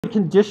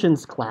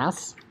Conditions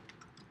class,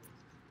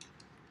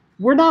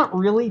 we're not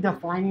really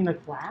defining a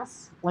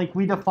class like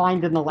we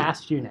defined in the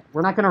last unit.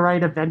 We're not going to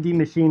write a vending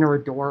machine or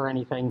a door or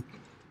anything.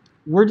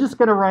 We're just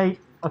going to write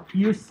a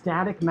few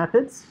static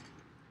methods.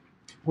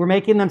 We're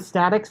making them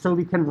static so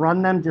we can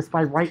run them just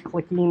by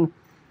right-clicking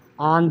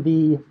on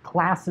the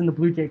class in the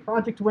BlueJ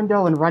project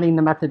window and running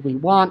the method we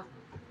want.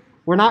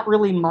 We're not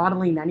really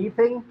modeling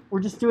anything. We're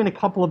just doing a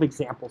couple of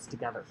examples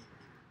together.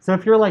 So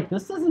if you're like,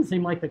 this doesn't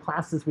seem like the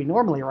classes we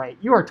normally write,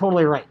 you are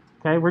totally right.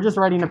 Okay, we're just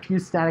writing a few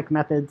static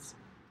methods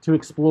to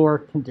explore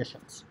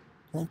conditions.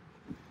 Okay?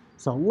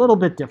 So a little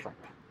bit different.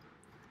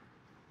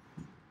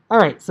 All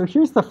right, so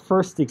here's the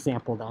first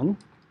example then.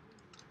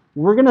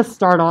 We're going to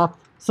start off,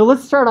 so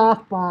let's start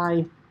off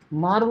by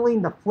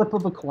modeling the flip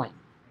of a coin.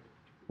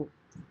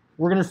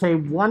 We're going to say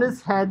 1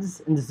 is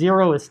heads and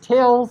 0 is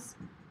tails,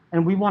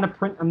 and we want to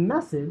print a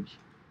message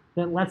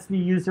that lets the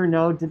user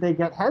know, did they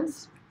get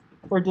heads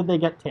or did they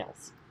get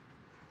tails?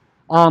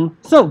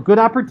 So good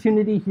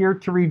opportunity here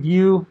to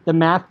review the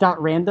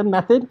math.random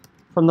method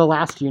from the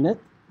last unit.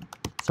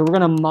 So we're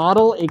going to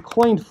model a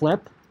coin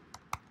flip.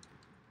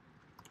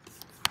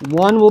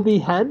 1 will be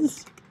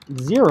heads,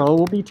 0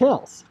 will be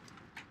tails.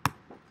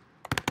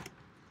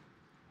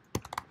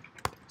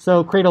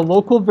 So create a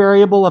local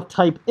variable of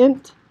type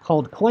int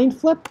called coin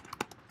flip.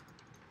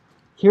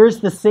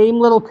 Here's the same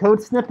little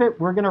code snippet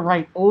we're going to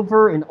write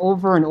over and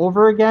over and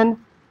over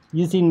again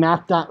using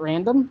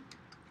math.random.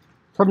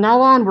 From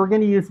now on, we're going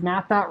to use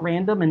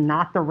math.random and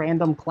not the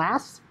random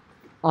class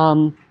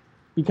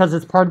because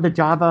it's part of the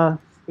Java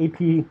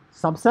AP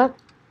subset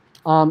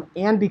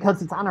and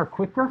because it's on our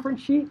quick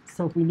reference sheet.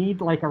 So if we need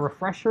like a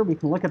refresher, we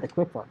can look at the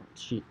quick reference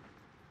sheet.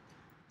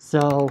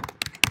 So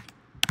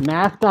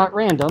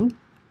math.random,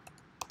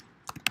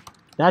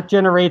 that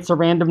generates a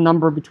random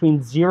number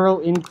between 0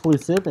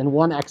 inclusive and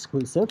 1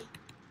 exclusive.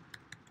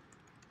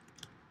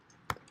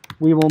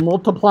 We will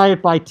multiply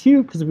it by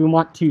 2 because we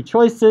want 2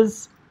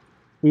 choices.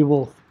 We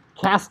will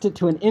cast it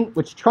to an int,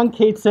 which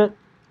truncates it.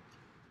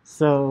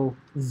 So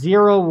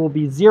 0 will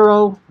be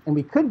 0, and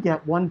we could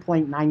get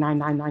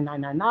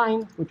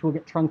 1.9999999, which will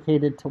get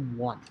truncated to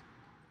 1.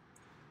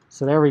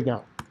 So there we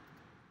go.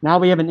 Now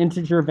we have an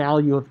integer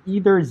value of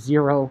either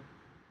 0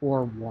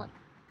 or 1.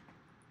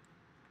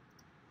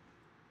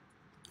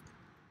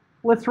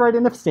 Let's write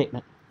an if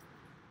statement.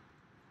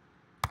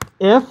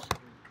 If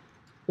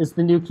is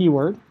the new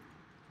keyword.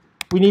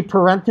 We need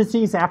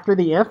parentheses after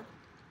the if.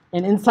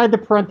 And inside the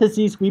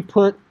parentheses, we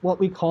put what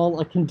we call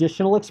a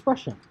conditional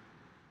expression.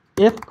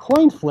 If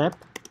coin flip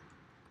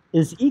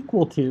is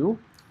equal to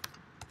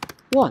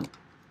 1.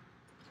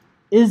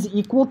 Is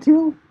equal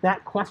to,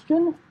 that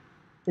question,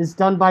 is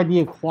done by the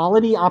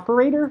equality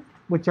operator,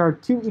 which are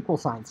 2 equal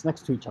signs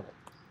next to each other.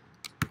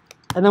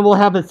 And then we'll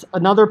have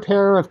another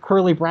pair of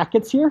curly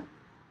brackets here.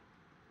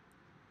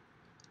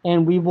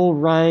 And we will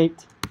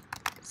write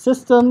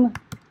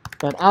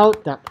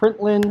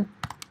system.out.println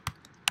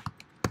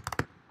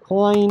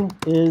coin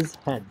is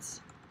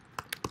heads.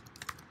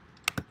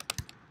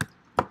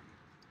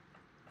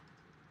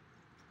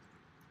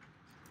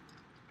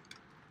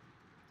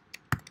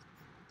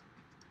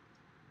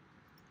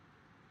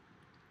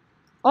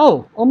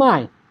 Oh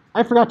my,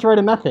 I forgot to write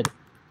a method.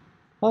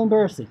 How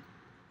embarrassing.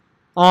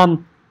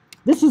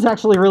 This is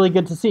actually really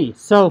good to see.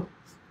 So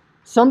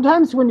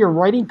sometimes when you're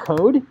writing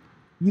code,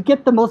 you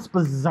get the most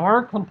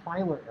bizarre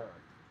compiler error.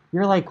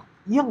 You're like,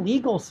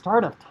 illegal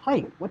startup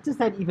type. What does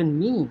that even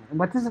mean? And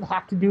what does it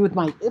have to do with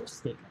my if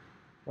statement,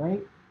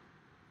 right?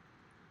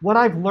 What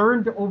I've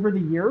learned over the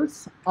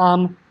years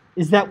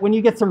is that when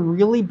you get some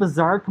really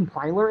bizarre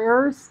compiler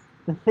errors,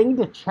 the thing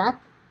to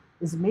check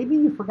is maybe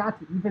you forgot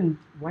to even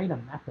write a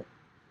method.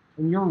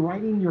 And you're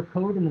writing your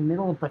code in the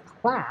middle of the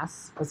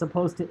class as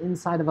opposed to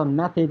inside of a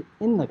method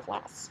in the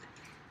class.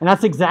 And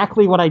that's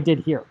exactly what I did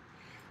here.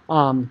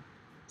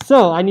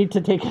 So I need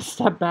to take a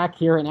step back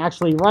here and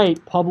actually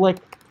write public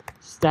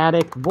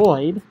static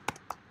void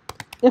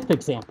if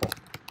example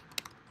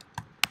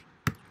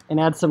and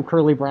add some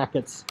curly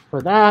brackets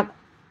for that.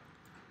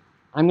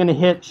 I'm going to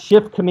hit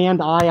Shift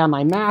Command I on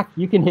my Mac.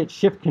 You can hit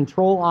Shift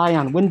Control I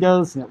on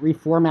Windows and it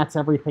reformats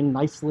everything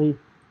nicely.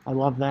 I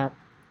love that.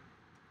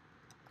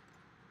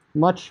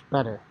 Much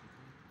better.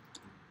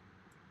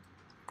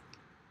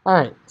 All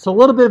right, so a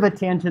little bit of a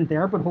tangent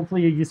there, but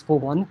hopefully a useful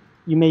one.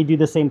 You may do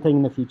the same thing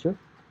in the future.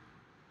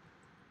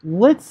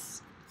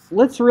 Let's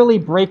really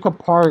break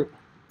apart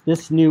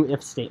this new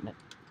if statement.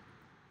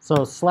 So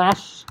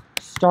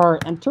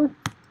 /* enter.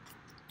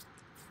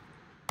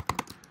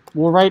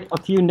 We'll write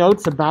a few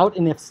notes about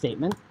an if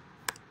statement.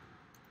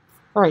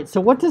 All right,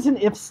 so what does an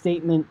if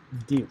statement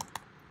do?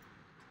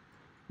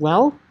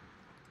 Well,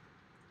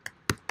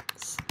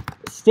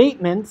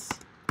 statements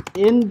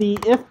in the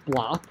if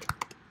block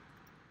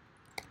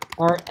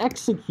are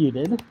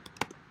executed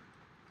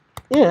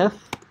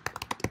if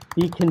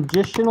the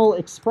conditional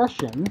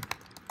expression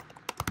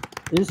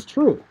is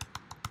true.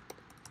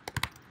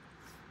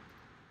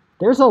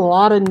 There's a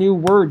lot of new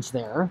words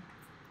there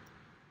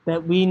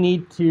that we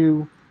need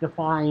to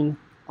define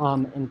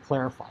and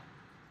clarify.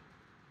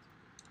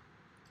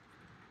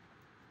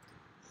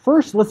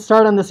 First, let's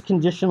start on this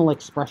conditional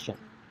expression.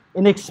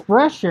 An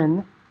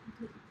expression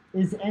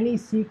is any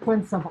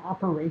sequence of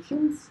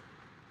operations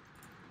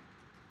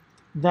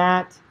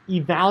that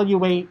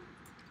evaluate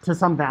to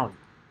some value.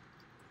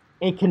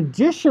 A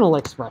conditional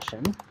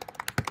expression,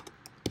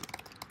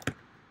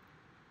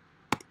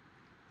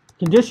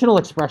 conditional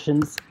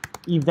expressions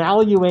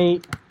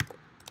evaluate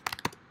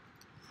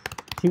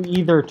to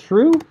either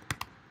true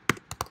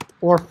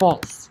or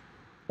false.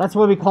 That's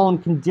why we call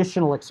them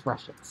conditional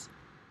expressions.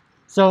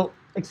 So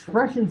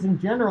expressions in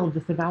general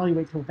just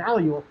evaluate to a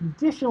value. A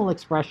conditional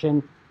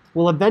expression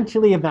will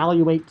eventually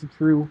evaluate to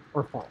true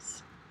or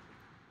false.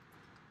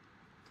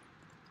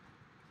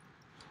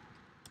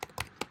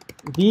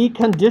 The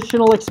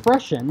conditional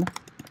expression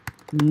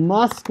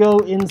must go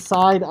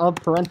inside of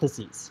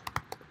parentheses.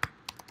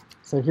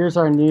 So here's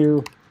our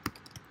new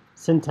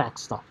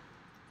syntax stuff.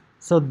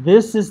 So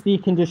this is the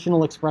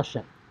conditional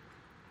expression.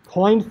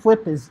 Coin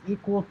flip is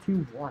equal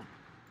to 1.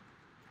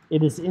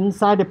 It is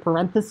inside of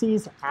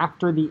parentheses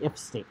after the if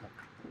statement.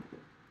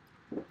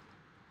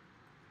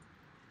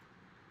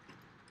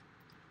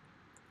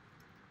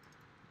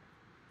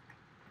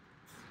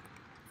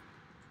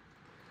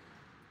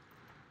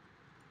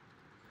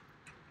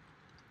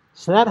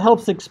 So that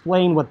helps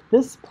explain what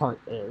this part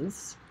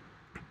is.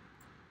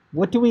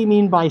 What do we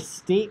mean by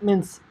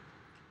statements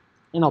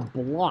in a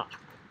block?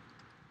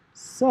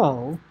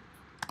 So,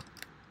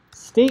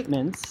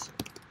 statements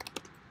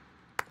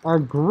are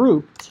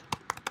grouped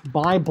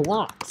by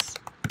blocks.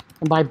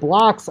 And by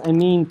blocks, I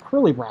mean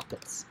curly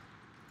brackets.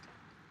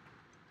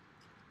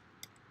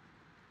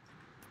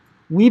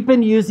 We've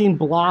been using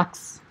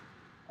blocks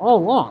all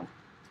along,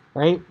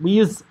 right? We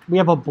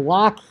have a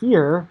block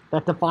here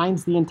that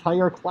defines the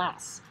entire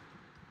class.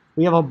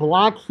 We have a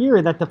block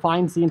here that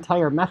defines the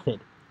entire method.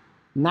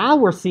 Now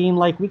we're seeing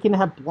like we can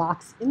have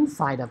blocks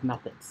inside of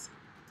methods.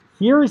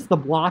 Here is the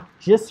block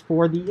just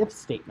for the if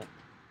statement.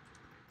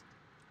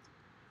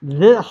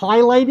 The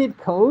highlighted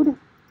code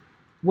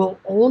will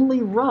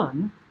only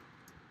run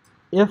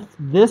if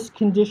this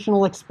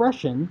conditional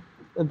expression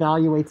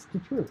evaluates to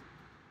true.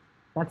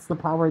 That's the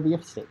power of the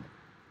if statement.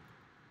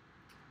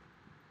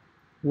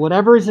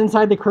 Whatever is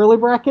inside the curly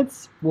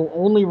brackets will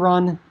only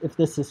run if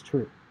this is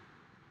true.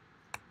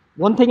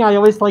 One thing I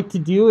always like to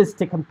do is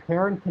to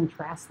compare and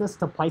contrast this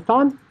to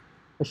Python,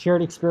 a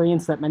shared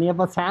experience that many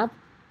of us have.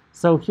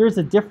 So here's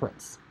a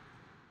difference.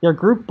 They're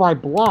grouped by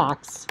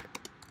blocks,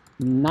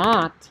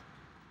 not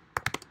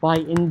by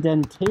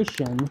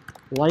indentation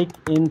like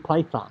in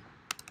Python.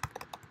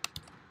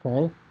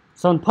 Okay?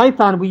 So in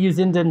Python, we use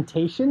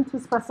indentation to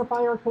specify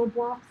our code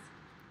blocks.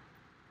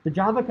 The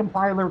Java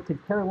compiler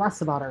could care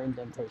less about our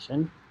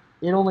indentation.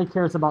 It only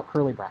cares about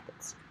curly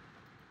brackets.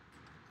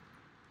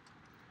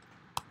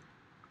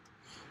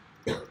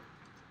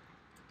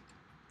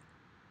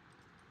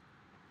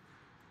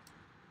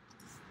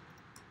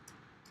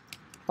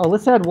 Oh,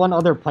 let's add one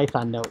other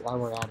Python note while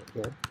we're at it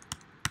here.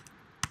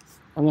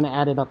 I'm going to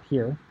add it up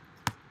here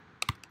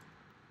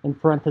in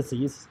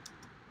parentheses.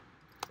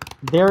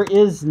 There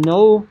is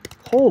no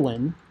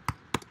colon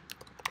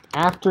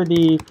after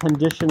the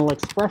conditional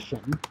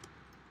expression,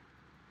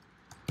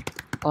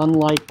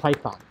 unlike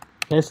Python.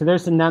 Okay, so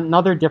there's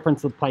another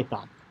difference with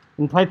Python.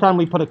 In Python,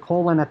 we put a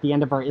colon at the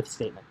end of our if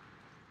statement.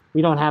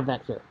 We don't have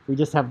that here. We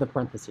just have the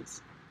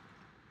parentheses.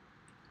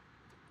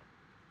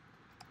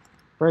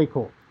 Very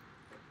cool.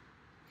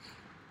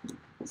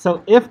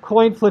 So if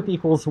coin flip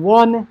equals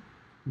 1,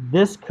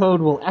 this code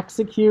will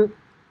execute.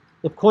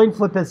 If coin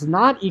flip is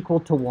not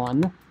equal to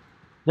 1,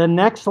 the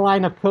next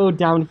line of code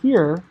down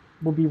here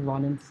will be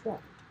run instead.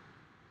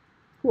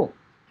 Cool.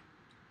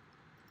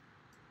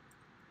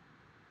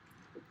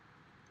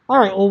 All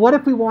right, well, what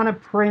if we want to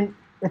print,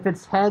 if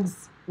it's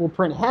heads, we'll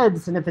print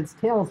heads, and if it's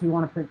tails, we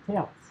want to print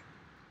tails.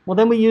 Well,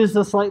 then we use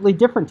a slightly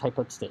different type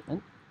of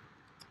statement.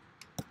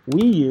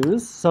 We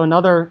use, so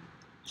another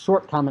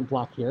short comment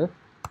block here,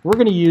 we're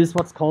going to use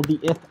what's called the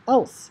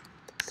if-else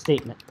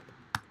statement.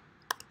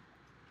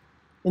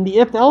 In the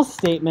if-else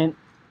statement,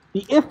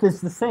 the if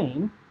is the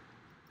same.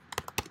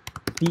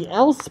 The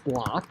else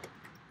block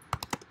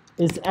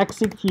is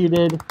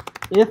executed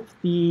if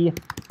the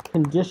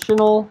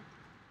conditional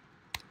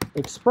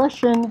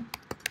expression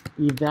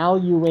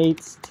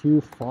evaluates to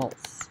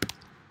false.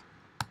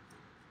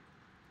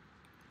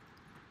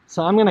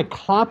 So I'm going to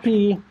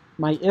copy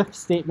my if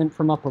statement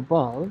from up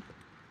above,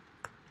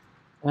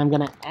 and I'm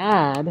going to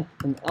add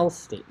an else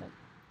statement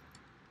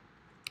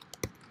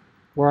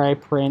where I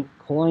print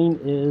coin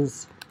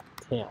is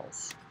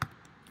tails.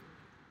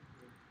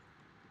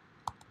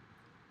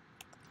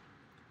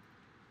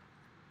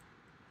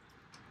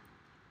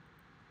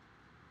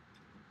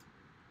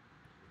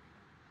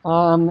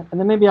 And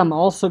then maybe I'm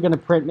also going to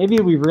print, maybe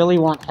we really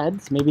want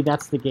heads. Maybe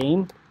that's the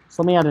game.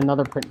 So let me add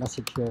another print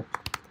message here.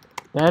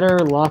 Better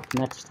luck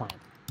next time.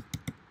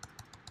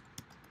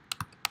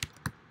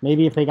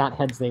 Maybe if they got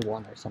heads, they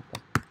won or something.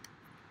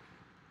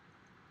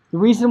 The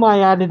reason why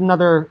I added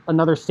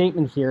another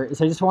statement here is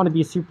I just want to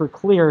be super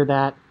clear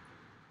that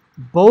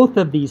both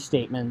of these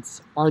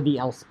statements are the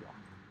else block.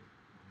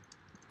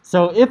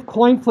 So if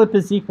coin flip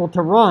is equal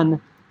to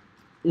 1,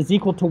 this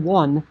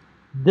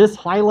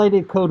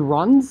highlighted code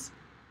runs,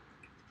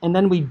 and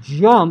then we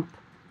jump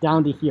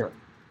down to here.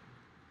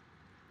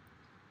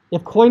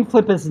 If coin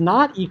flip is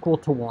not equal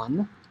to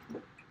 1,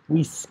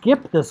 we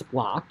skip this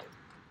block,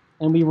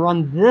 and we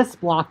run this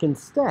block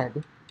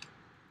instead,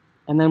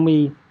 and then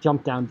we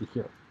jump down to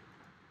here.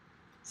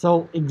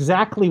 So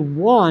exactly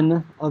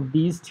one of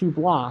these two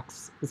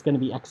blocks is going to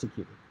be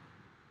executed.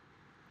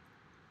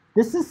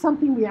 This is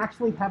something we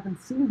actually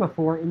haven't seen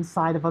before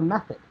inside of a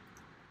method.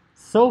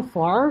 So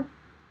far,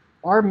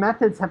 our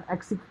methods have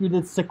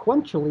executed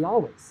sequentially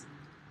always,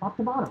 top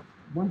to bottom,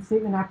 one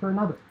statement after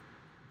another.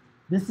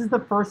 This is the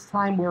first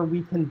time where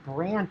we can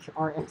branch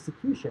our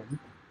execution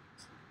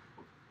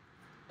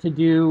to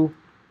do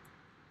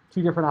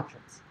two different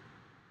options.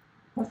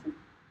 Question?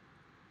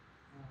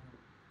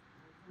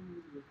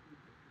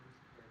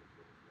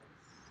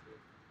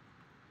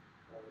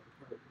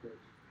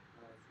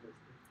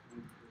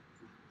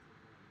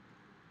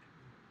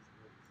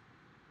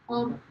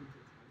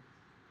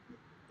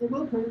 It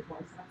will print it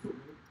twice,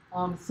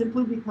 absolutely.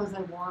 Simply because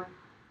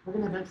we're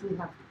going to eventually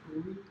have 3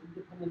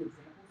 independent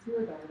examples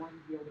here that I want you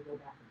to be able to go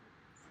back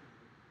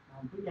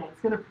and but yeah,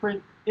 it's going to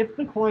print, if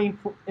the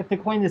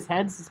coin is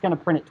heads, it's going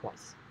to print it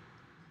twice.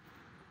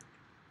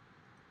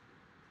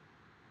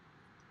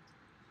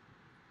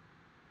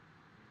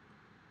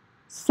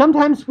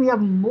 Sometimes we have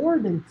more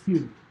than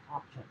 2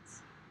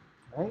 options,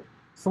 right?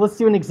 So let's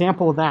do an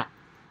example of that.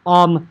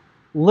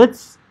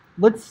 Let's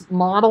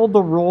model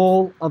the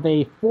roll of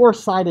a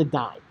 4-sided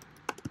die.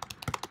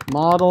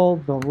 Model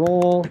the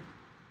roll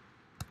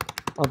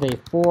of a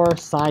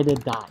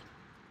 4-sided die.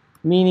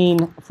 Meaning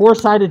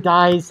 4-sided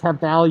dies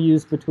have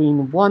values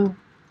between 1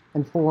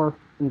 and 4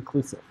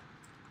 inclusive.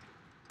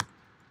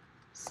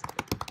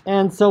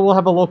 And so we'll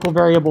have a local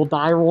variable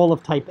die roll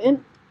of type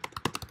int.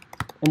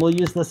 And we'll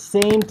use the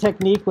same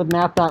technique with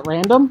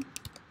math.random.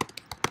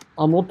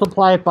 I'll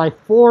multiply it by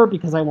 4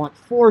 because I want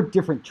 4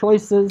 different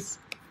choices.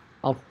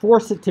 I'll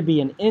force it to be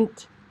an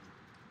int,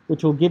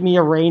 which will give me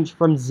a range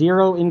from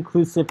 0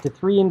 inclusive to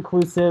 3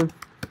 inclusive.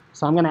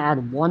 So I'm going to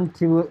add 1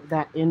 to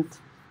that int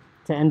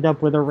to end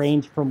up with a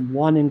range from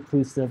 1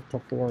 inclusive to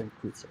 4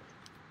 inclusive.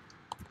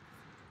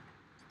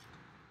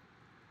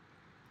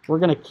 We're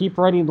going to keep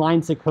writing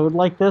lines of code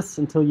like this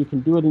until you can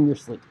do it in your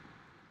sleep.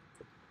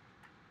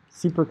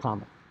 Super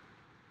common.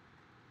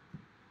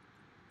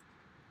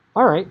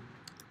 All right.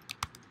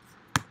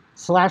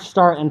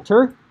 /*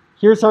 enter.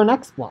 Here's our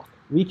next block.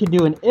 We could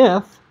do an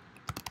if,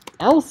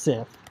 else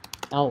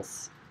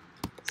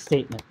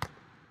statement.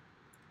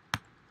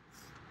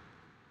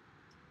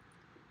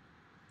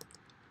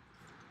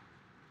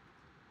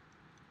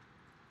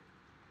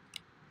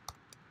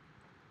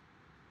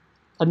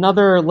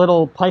 Another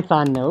little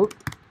Python note.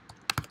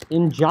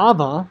 In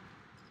Java,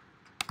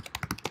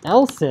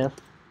 else if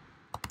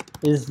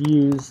is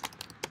used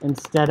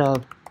instead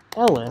of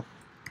elif,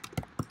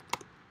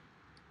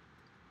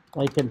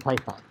 like in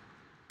Python.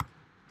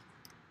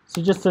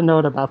 So just a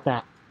note about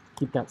that.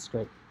 Keep that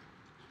straight.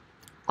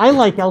 I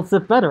like else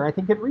if better. I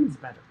think it reads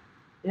better.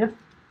 If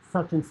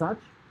such and such,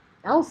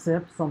 else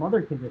if some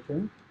other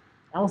condition,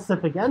 else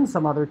if again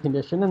some other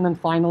condition, and then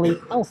finally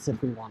else if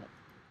we want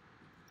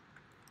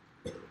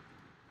it.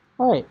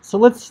 All right, so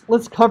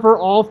let's cover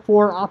all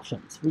 4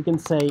 options. We can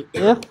say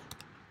if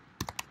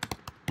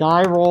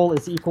die roll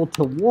is equal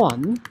to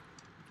 1,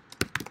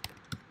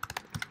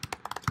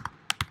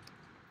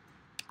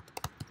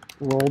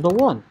 roll to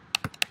 1.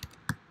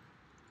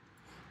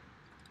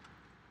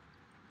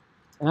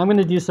 And I'm going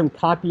to do some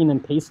copying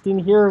and pasting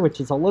here,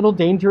 which is a little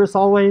dangerous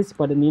always,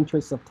 but in the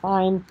interest of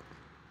time,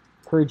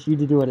 I encourage you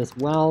to do it as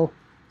well.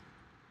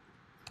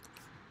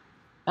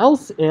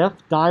 Else if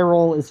die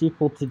roll is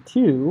equal to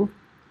 2,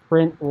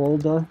 print roll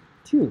to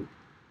 2.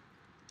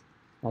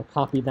 I'll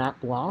copy that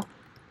block.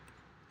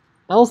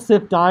 Else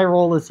if die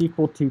roll is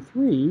equal to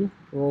 3,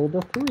 roll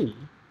to 3.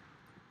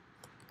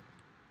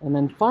 And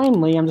then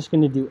finally, I'm just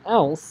going to do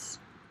else.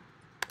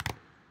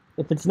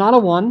 If it's not a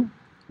 1,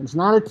 it's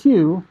not a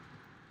 2,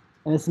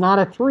 and it's not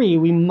a 3,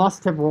 we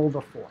must have rolled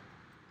a 4.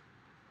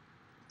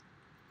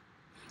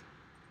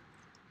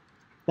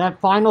 That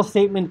final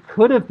statement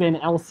could have been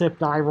else if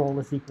die roll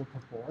is equal to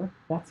 4.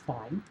 That's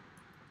fine.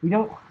 We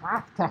don't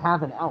have to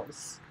have an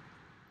else.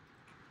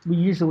 We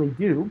usually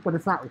do, but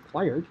it's not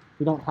required.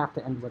 We don't have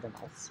to end with an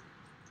else.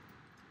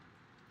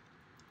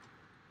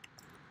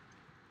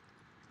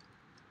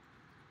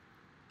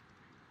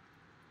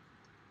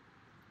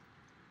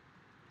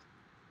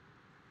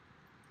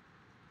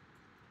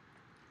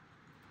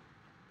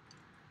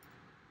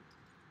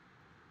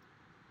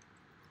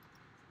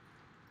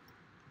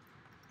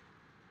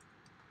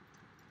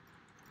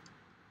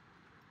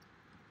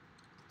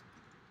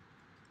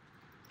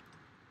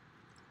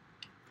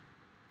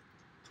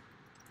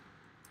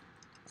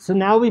 So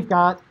now we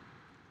can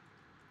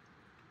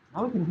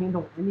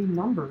handle any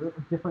number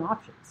of different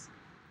options.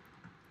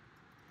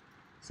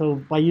 So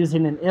by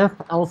using an if,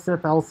 else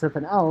if,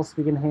 and else,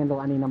 we can handle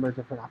any number of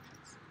different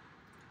options.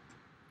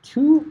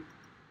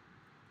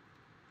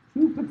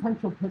 two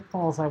potential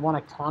pitfalls I want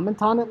to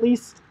comment on at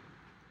least.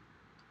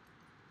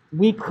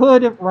 We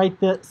could write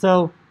this.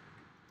 So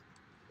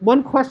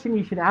one question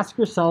you should ask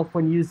yourself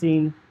when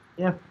using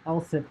if,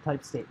 else if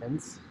type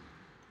statements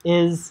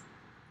is,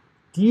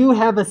 do you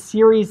have a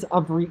series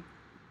of, do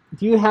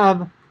you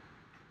have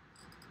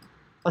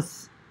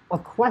a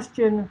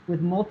question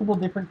with multiple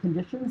different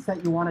conditions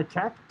that you want to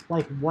check?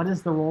 Like, what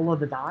is the role of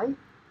the die?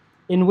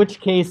 In which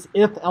case,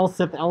 if, else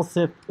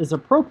if is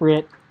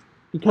appropriate,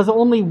 because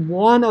only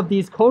one of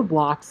these code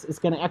blocks is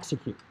going to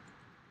execute.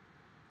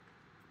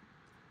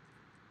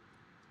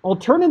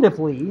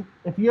 Alternatively,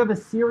 if you have a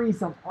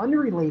series of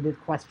unrelated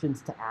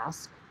questions to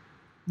ask,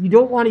 you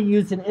don't want to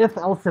use an if,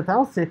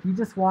 else if, you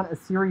just want a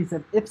series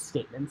of if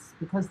statements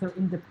because they're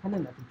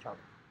independent of each other.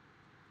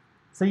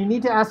 So you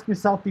need to ask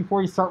yourself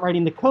before you start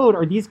writing the code,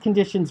 are these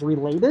conditions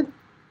related?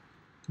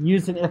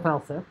 Use an if,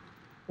 else if.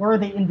 Or are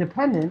they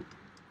independent?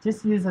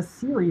 Just use a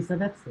series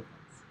of if statements.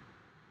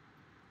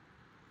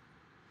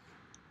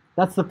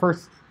 That's the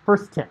first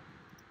tip.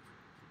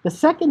 The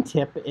second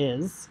tip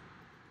is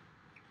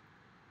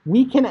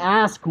we can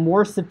ask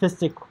more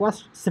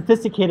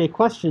sophisticated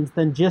questions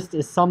than just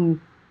is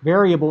some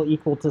variable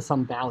equal to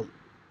some value.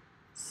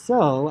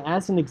 So,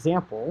 as an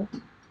example,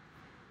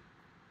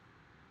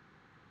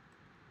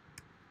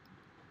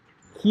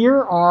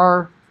 here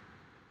are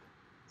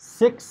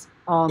 6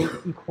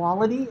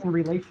 equality and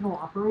relational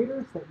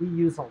operators that we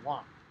use a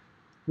lot.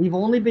 We've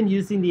only been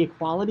using the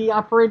equality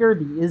operator,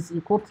 the is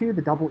equal to,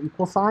 the double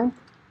equal sign.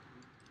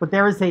 But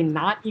there is a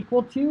not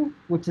equal to,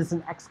 which is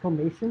an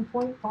exclamation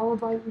point followed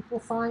by an equal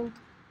sign.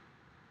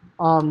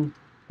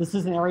 This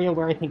is an area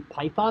where I think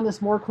Python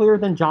is more clear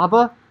than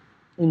Java.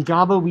 In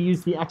Java, we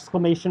use the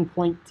exclamation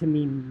point to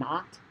mean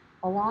not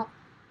a lot.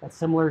 That's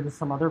similar to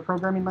some other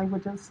programming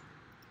languages.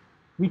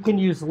 We can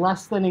use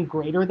less than and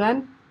greater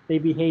than. They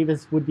behave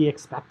as would be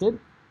expected.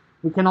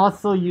 We can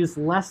also use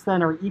less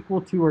than or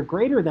equal to or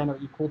greater than or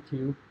equal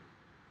to.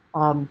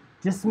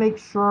 Just make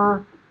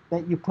sure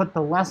that you put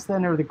the less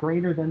than or the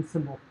greater than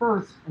symbol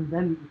first and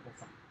then the equal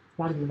sign. It's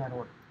got to be in that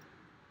order,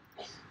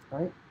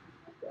 right?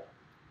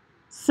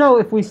 So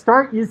if we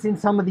start using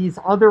some of these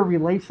other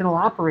relational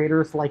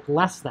operators like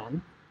less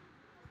than,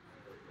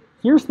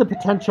 here's the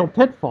potential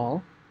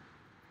pitfall.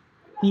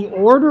 The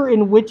order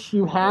in which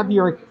you have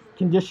your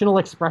conditional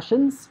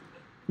expressions,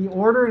 the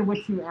order in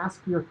which you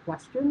ask your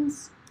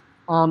questions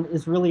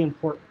is really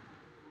important.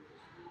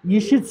 You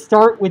should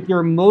start with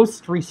your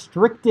most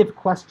restrictive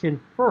question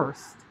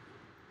first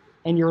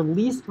and your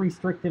least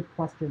restrictive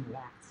question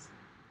last,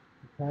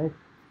 okay?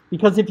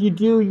 Because if you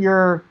do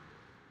your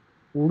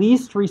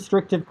least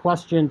restrictive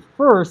question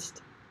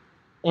first,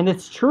 and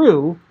it's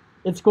true,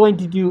 it's going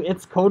to do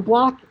its code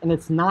block, and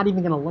it's not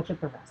even going to look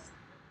at the rest.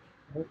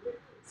 Right?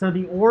 So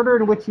the order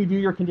in which you do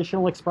your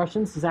conditional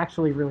expressions is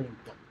actually really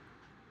important.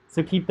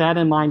 So keep that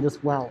in mind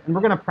as well. And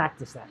we're going to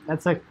practice that.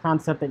 That's a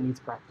concept that needs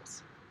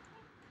practice.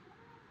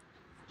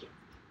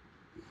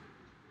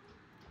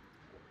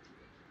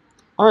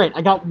 All right,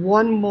 I got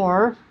one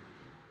more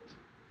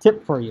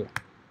tip for you.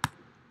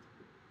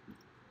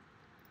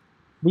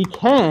 We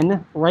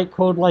can write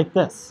code like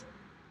this.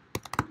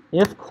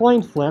 If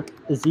coin flip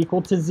is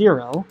equal to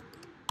 0,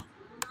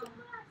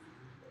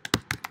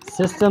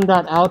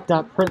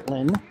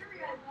 system.out.println,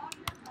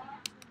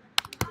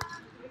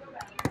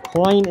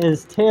 coin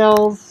is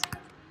tails,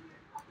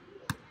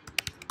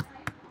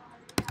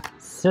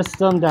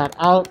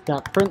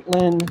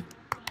 system.out.println,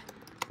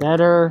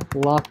 better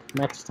luck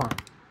next time.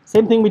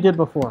 Same thing we did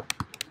before.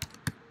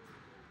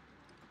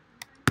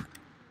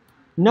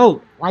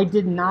 Note, I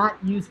did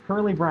not use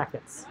curly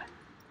brackets.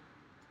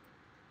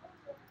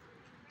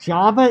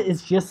 Java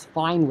is just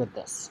fine with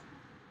this.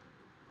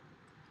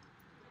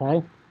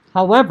 Okay?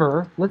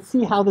 However, let's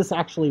see how this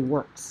actually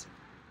works.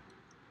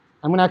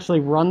 I'm going to actually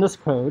run this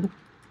code.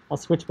 I'll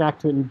switch back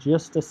to it in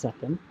just a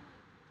second.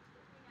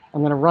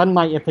 I'm going to run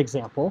my if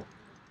example.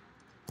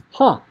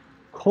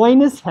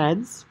 Coin is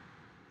heads.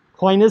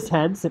 Coin is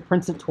heads. It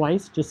prints it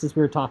twice, just as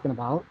we were talking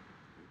about.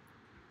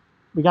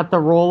 We got the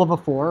roll of a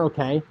 4,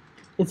 okay.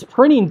 It's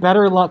printing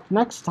better luck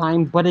next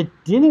time, but it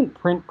didn't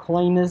print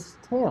coin is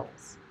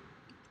tails.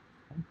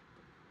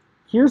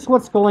 Here's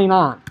what's going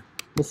on.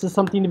 This is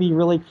something to be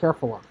really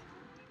careful of.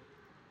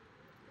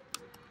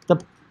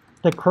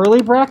 The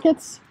curly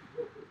brackets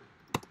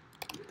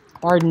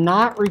are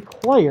not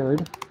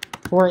required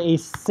for a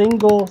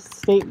single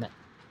statement.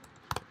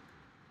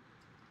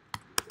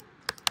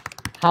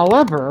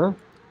 However,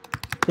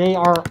 they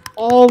are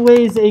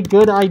always a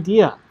good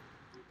idea.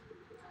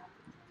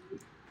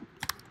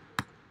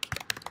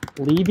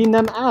 Leaving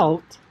them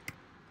out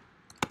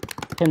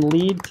can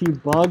lead to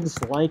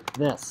bugs like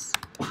this.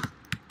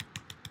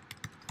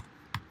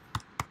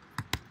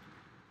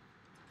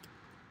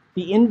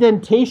 The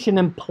indentation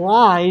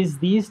implies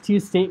these two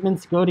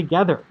statements go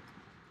together.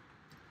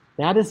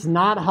 That is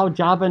not how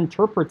Java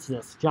interprets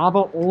this.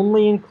 Java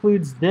only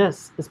includes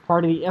this as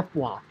part of the if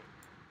block.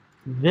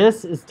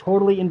 This is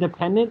totally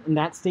independent, and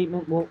that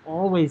statement will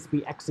always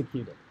be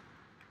executed.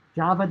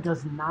 Java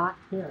does not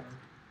care